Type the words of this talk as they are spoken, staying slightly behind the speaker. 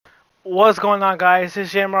What's going on, guys?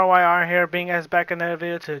 It's JMRYR here, bringing guys back another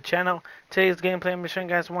video to the channel. Today's gameplay, I'm showing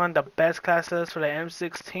you guys one of the best classes for the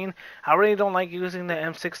M16. I really don't like using the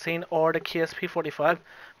M16 or the KSP-45,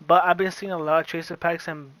 but I've been seeing a lot of tracer packs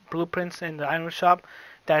and blueprints in the item shop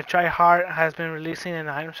that Try Hard has been releasing in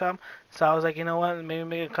the item shop. So I was like, you know what, maybe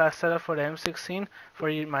make a class setup for the M16 for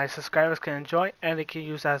you, my subscribers can enjoy and they can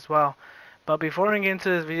use as well. But before we get into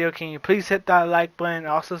this video, can you please hit that like button and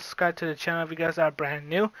also subscribe to the channel if you guys are brand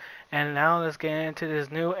new. And now let's get into this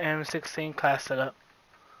new M16 class setup.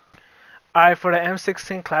 Alright, for the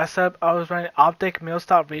M16 class setup, I was running optic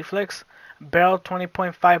millstop reflex, barrel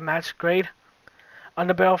 20.5 match grade,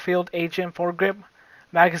 underbarrel field agent foregrip,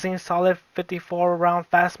 magazine solid 54 round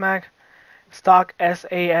fast mag, stock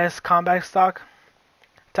SAS combat stock,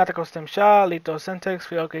 tactical stem shot, lethal syntax,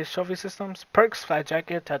 field gauge trophy systems, perks, flat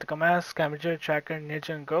jacket, tactical mask, scavenger, tracker,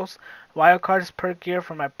 ninja, and ghost. Wild cards, perk gear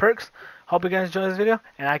for my perks. Hope you guys enjoy this video,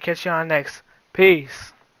 and I'll catch you on next.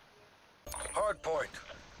 Peace. Hard point.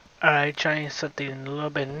 Alright, trying something a little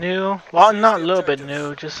bit new. Well, not a little bit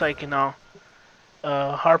new, just like, you know,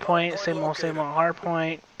 hard point, same old hard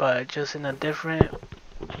point, but just in a different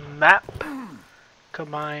map.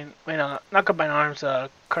 Combine, wait, no, not combine arms,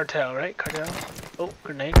 cartel, right? Cartel. Oh,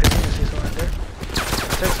 grenade, I see someone there.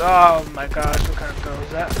 Oh my gosh, what kind of throw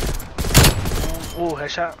is that? Oh,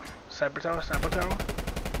 headshot. Sniper tower, sniper tower.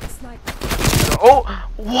 Oh,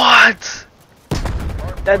 what?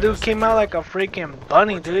 That dude came out like a freaking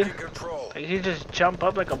bunny, dude. Like he just jumped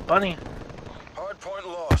up like a bunny. Hard point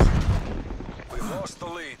lost. We've lost the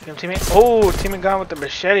lead. Teammate. Oh, teammate gone with the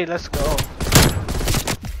machete. Let's go.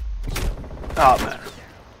 Oh man,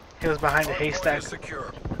 he was behind the haystack.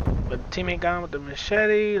 But teammate gone with the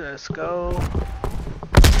machete. Let's go.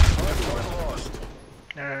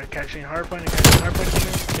 They're catching hardpoint.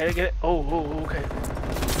 Get it. Oh, okay.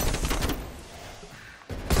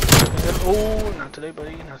 Oh, not today,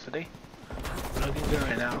 buddy. Not today. Looking good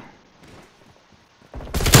right now.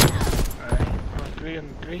 Alright,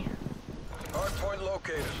 on three. Hardpoint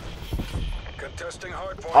located. Contesting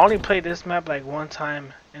hardpoint. I only played this map like one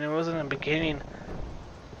time, and it was in the beginning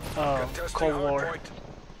of Cold War.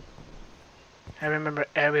 I remember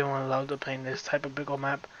everyone loved playing this type of big old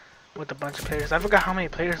map with a bunch of players. I forgot how many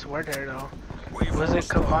players were there though. Was it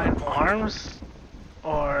combined arms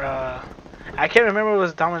or I can't remember if it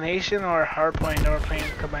was domination or hardpoint. They were playing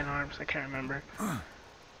combined arms. I can't remember.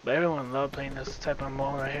 But everyone loved playing this type of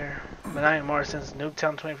mode right here. But not anymore since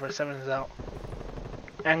Nuketown 24/7 is out.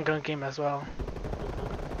 And gun game as well.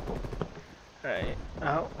 Alright.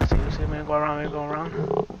 Oh, let's see. We're go around.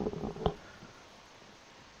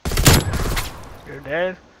 You're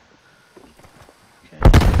dead. Okay.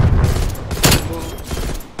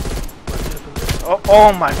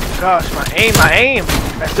 Oh my gosh, my aim!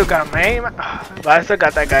 I still got my aim. But I still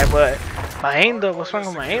got that guy, but my aim though, what's wrong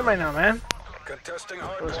with my aim right now, man?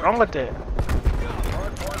 What's wrong with it?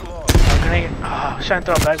 I was trying to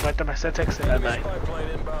throw it back, but I thought my Sentex and I died.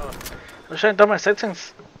 I was trying to throw my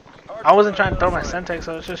Sentex. I wasn't trying to throw my Sentex,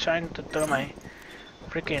 I was just trying to throw my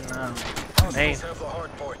freaking aim.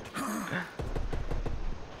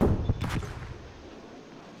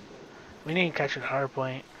 We need to catch a hard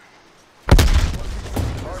point. I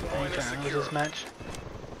ain't trying to lose this match.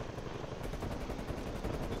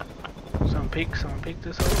 Someone peek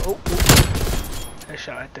this over. Oh, that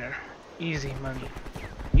shot right there. Easy money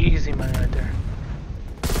right there.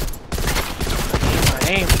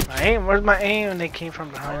 My aim, where's my aim? And they came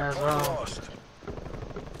from behind as well.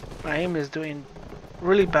 My aim is doing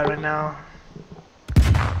really bad right now.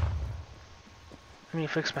 Let me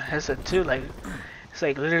fix my headset too, like, it's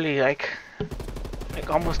like literally like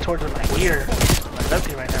almost towards my ear. My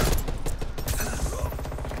lefty right now.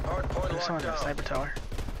 There's someone in the sniper tower.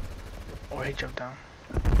 Or he jumped down.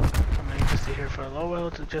 I'm gonna just stay here for a low well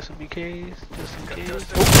to just in case.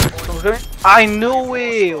 Oh, I knew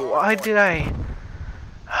it! Why did I?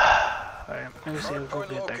 Alright, let me see if we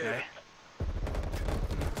can get that guy.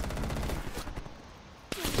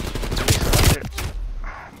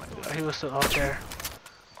 Oh my god, he was still out there.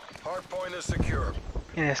 Hardpoint is secure.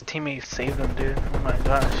 And his teammate saved him, dude. Oh my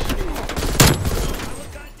gosh.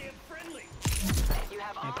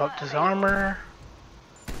 He popped his armor.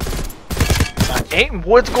 My aim?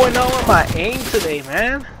 What's going on with my aim today,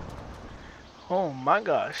 man? Oh my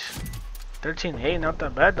gosh. 13-8, not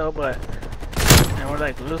that bad though, but and we're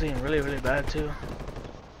like losing really bad too.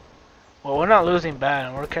 Well, we're not losing bad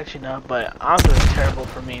and we're catching up, but I'm doing terrible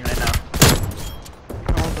for me right now.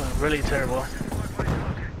 I'm doing really terrible.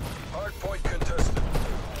 Hardpoint contested.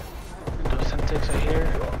 Do some ticks right here.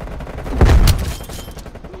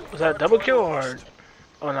 Was that a double kill or?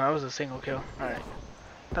 Oh no, that was a single kill. Alright.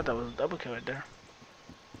 Thought that was a double kill right there.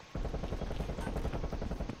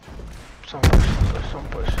 Some push, some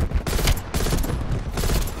push.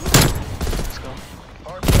 Let's go.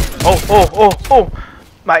 Oh!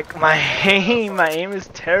 My aim is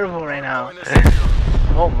terrible right now.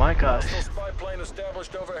 Oh my gosh.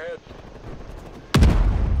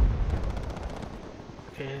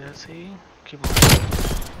 Okay, let's see. Keep on.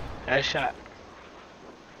 Nice shot.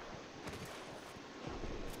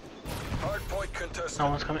 No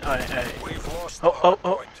one's coming. Alright.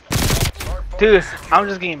 Oh. Dude, I'm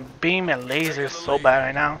just getting beamed and lasers so bad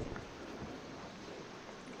right now.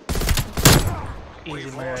 Easy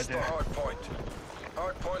win right there.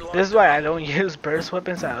 This is why I don't use burst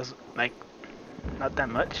weapons as, like, not that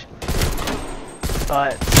much.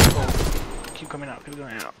 But, keep coming out, keep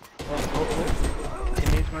going out.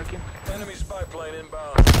 Teammates marking. Enemy spy plane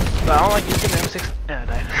inbound. But I don't like using M6. Yeah, I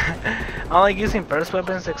died. I don't like using burst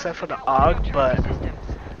weapons except for the AUG, but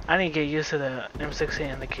I need to get used to the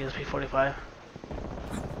M16 and the KSP-45.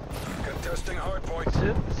 Contesting hard point. Is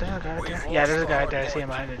there a guy right there? Yeah, there's a guy right there. I see him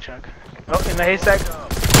behind the truck. Oh, in the haystack.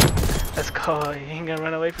 Let's go. You ain't gonna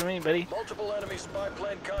run away from me, buddy. Multiple enemy spy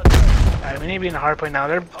plane contact. Alright, we need to be in the hard point now.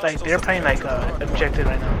 They're playing like objective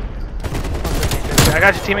right now. I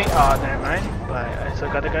got your teammate. Oh, never mind. But I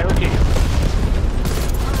still got the guy with you.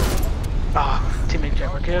 Oh, teammate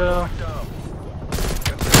jumper kill.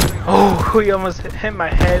 Oh, he almost hit my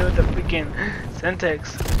head with the freaking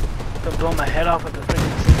Sentex. To blow my head off with the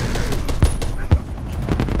freaking Sentex.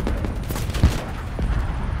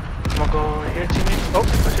 I'm gonna go over here, teammate. Oh,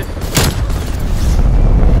 shit.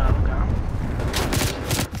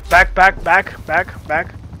 Back.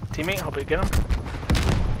 Teammate, hope we get him.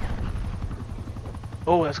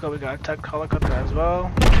 Oh, let's go. We got a tech helicopter as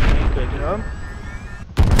well. Okay, good job.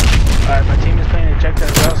 Alright, my team is playing ejector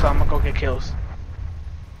as well, so I'm gonna go get kills.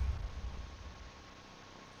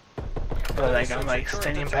 But like, I'm like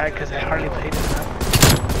standing back because I hardly played this map.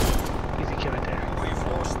 Easy kill right there.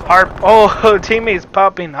 Harp. Oh, teammates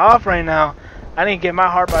popping off right now. I need to get my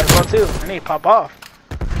harp as well too. I need to pop off.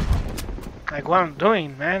 Like what I'm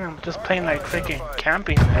doing, man. I'm just playing like freaking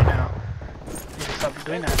camping right now. I need to stop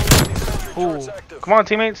doing that. Ooh. Come on,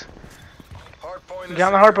 teammates. Get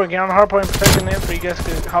on the hard point. I'm protecting it for you guys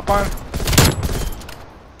to hop on.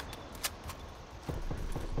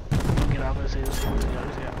 Get off. Let's see.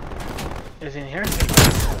 Is he in here? No.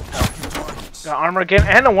 Got armor again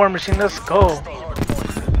and a war machine. Let's go.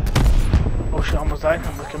 Oh shit, almost died.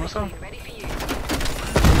 I'm gonna kill myself.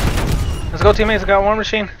 Let's go, teammates. I got a war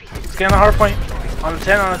machine. Let's get on the hard point. On the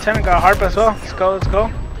 10, I got a harp as well. Let's go.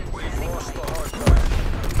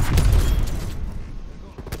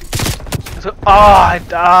 Oh, I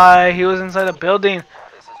died. He was inside the building.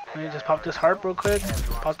 Let me just pop this harp real quick.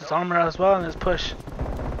 Pop this armor as well and just push.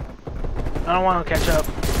 I don't want to catch up.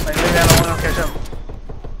 Like, maybe I don't want to catch up.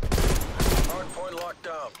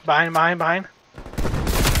 Behind.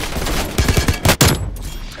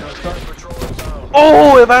 Let's go.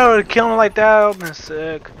 Oh, if I would have killed him like that, I would have been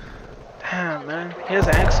sick. Damn, man. He has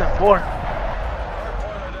an XM4.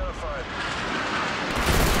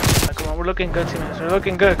 Come on, we're looking good, teammates. We're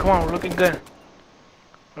looking good. Come on, we're looking good.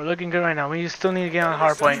 We're looking good right now. We still need to get on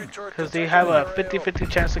hard point because they have a 50-50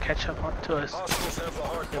 chance to catch up to us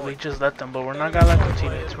if we just let them. But we're not gonna let them,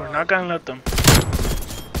 teammates. We're not gonna let them.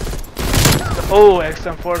 Oh,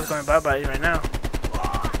 XM4 is going bye-bye right now.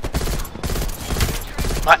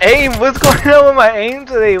 My aim. What's going on with my aim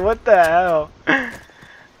today? What the hell,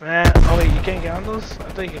 man? Oh wait, you can't get on those?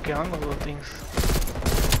 I thought you could get on those little things.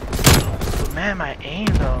 But man, my aim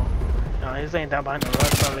though. No, he's laying down behind the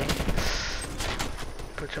rock probably.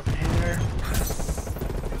 Put you up in here.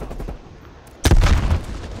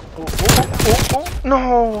 Oh,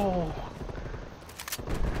 no!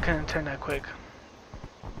 Couldn't turn that quick.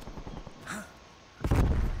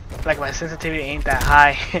 Like my sensitivity ain't that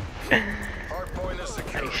high.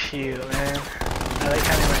 Like shoot, man. I like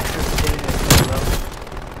having my sensitivity is low.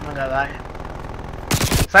 I'm not gonna lie.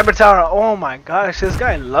 Cyber tower. Oh my gosh, this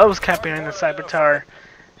guy loves camping in the cyber tower.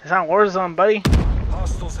 It's on Warzone, buddy.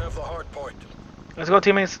 Hostiles have the hard point. Let's go,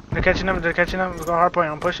 teammates. They're catching up. Let's go hard point.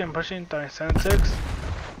 I'm pushing. 76.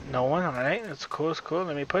 No one. Alright. It's cool.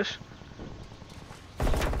 Let me push.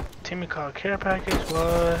 Teammate called care package.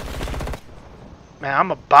 What? Man,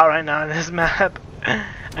 I'm a bot right now in this map. I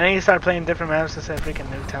need to start playing different maps instead of freaking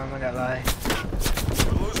Nuketown. I'm not gonna lie.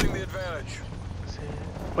 We're losing the advantage.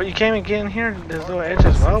 What, you can't even get in here? There's no edge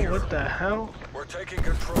as well? What the hell? We're taking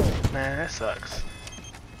control. Man, that sucks.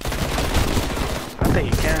 I think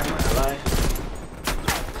you can, I'm not gonna lie.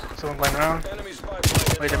 Someone going around.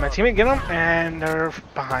 Wait, did my teammate get him? And they're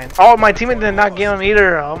behind. Oh, my teammate did not get him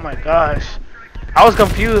either. Oh my gosh. I was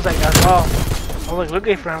confused like as well. I was like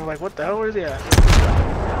looking for him, like what the hell, where is he at?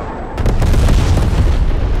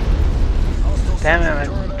 Damn it,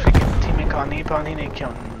 my freaking teammate called napalm. He didn't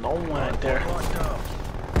kill no one right there.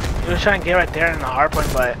 He was trying to get right there in the hard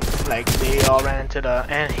point, but like they all ran into the,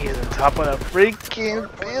 and he's on top of the freaking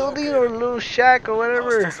building or little shack or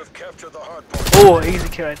whatever. Oh, easy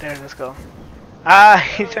kill right there. Let's go. Ah,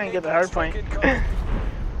 he's trying to get the hard point.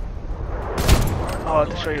 Oh, I'll have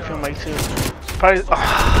to show you film mic too. Probably.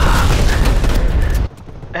 Oh.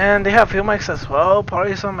 And they have film mics as well.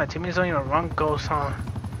 Probably some of my teammates don't even run Ghost, huh?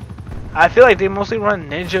 I feel like they mostly run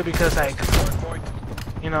Ninja because, like,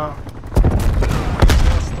 you know,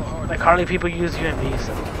 like hardly people use UMV.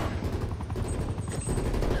 So.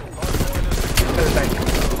 Like,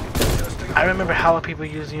 I remember how people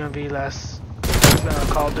use UMV last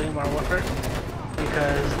Call of Duty Modern Warfare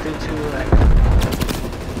because due to like.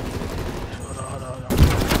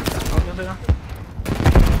 Hold on.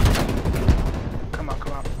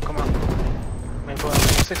 Come on. Maybe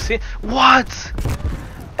 16. What?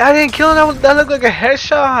 I didn't kill him. That looked like a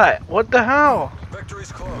headshot. What the hell?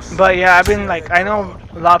 But yeah, I've been like, I know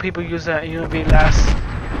a lot of people use that UMV last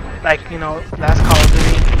Call of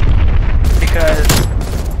Duty because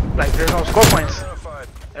like there's no score points.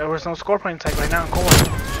 There was no score points like right now in Cold.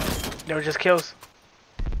 They were just kills.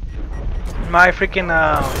 My freaking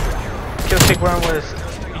kill streak run was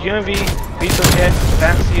UMV, Beetle Jet,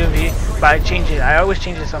 Advanced UMV, but I change it. I always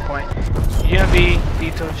change it at some point. UMV,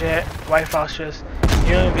 Beetle Jet, White Phosphorus,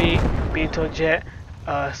 UMV, Beetle Jet,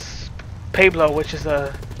 Pablo, which is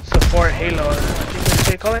a support Halo. I think that's what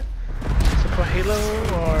they call it. Support Halo,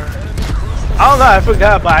 or I don't know. I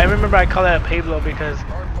forgot, but I remember I call it a Pablo because,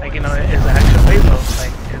 like, you know, it's an actual Pablo.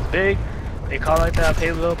 Like, it's big. They call it that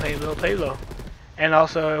Pablo. And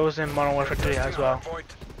also, it was in Modern Warfare 3 as well.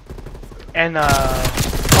 And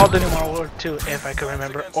Call of Duty Modern Warfare 2, if I can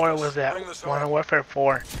remember, or was that Modern Warfare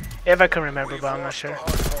 4, if I can remember, but I'm not sure.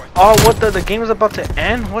 Oh, what the game is about to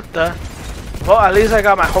end? What the? Well, at least I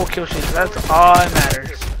got my whole kill sheet. That's all that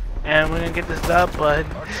matters. And we're gonna get this up, but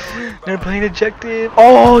they're playing objective.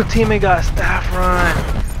 Oh, teammate got a staff run.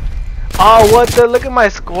 Oh, what the? Look at my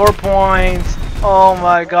score points. Oh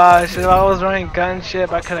my gosh, if I was running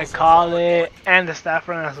gunship, I could have called it, and the staff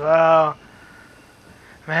run as well.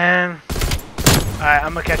 Man. Alright,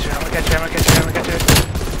 I'm gonna catch her.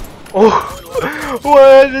 Oh,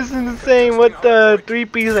 what? This is insane. What the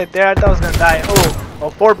 3-piece right there? I thought I was gonna die.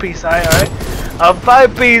 Oh, 4-piece. Alright. A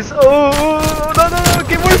 5-piece. Oh, no.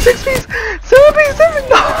 Get more 6-piece. 7-piece.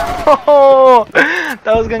 No.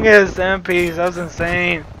 That was gonna get a 7-piece. That was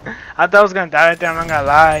insane. I thought I was gonna die right there. I'm not gonna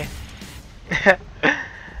lie.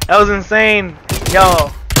 That was insane.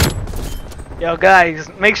 Yo, guys,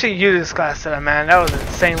 make sure you use this class today, man. That was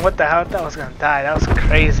insane. What the hell? I thought I was gonna die. That was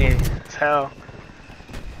crazy as hell.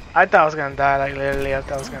 I thought I was gonna die, like literally, I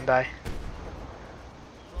thought I was gonna die.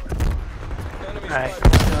 Alright, on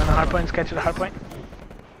the hard point, catch the hard point.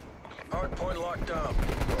 Hard point locked down.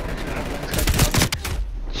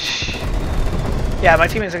 Yeah, my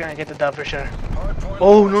teammates are gonna get the dub for sure.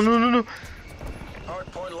 Oh, no.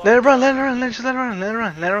 Let it run, just let it run. Let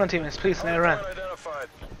it run, teammates, please, let it run.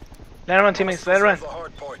 Let it run, teammates, let it run.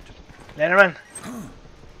 Let it run.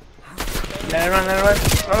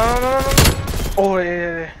 No. Oh,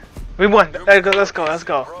 yeah. We won. Let's go.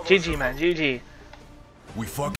 GG, man. GG. We fucking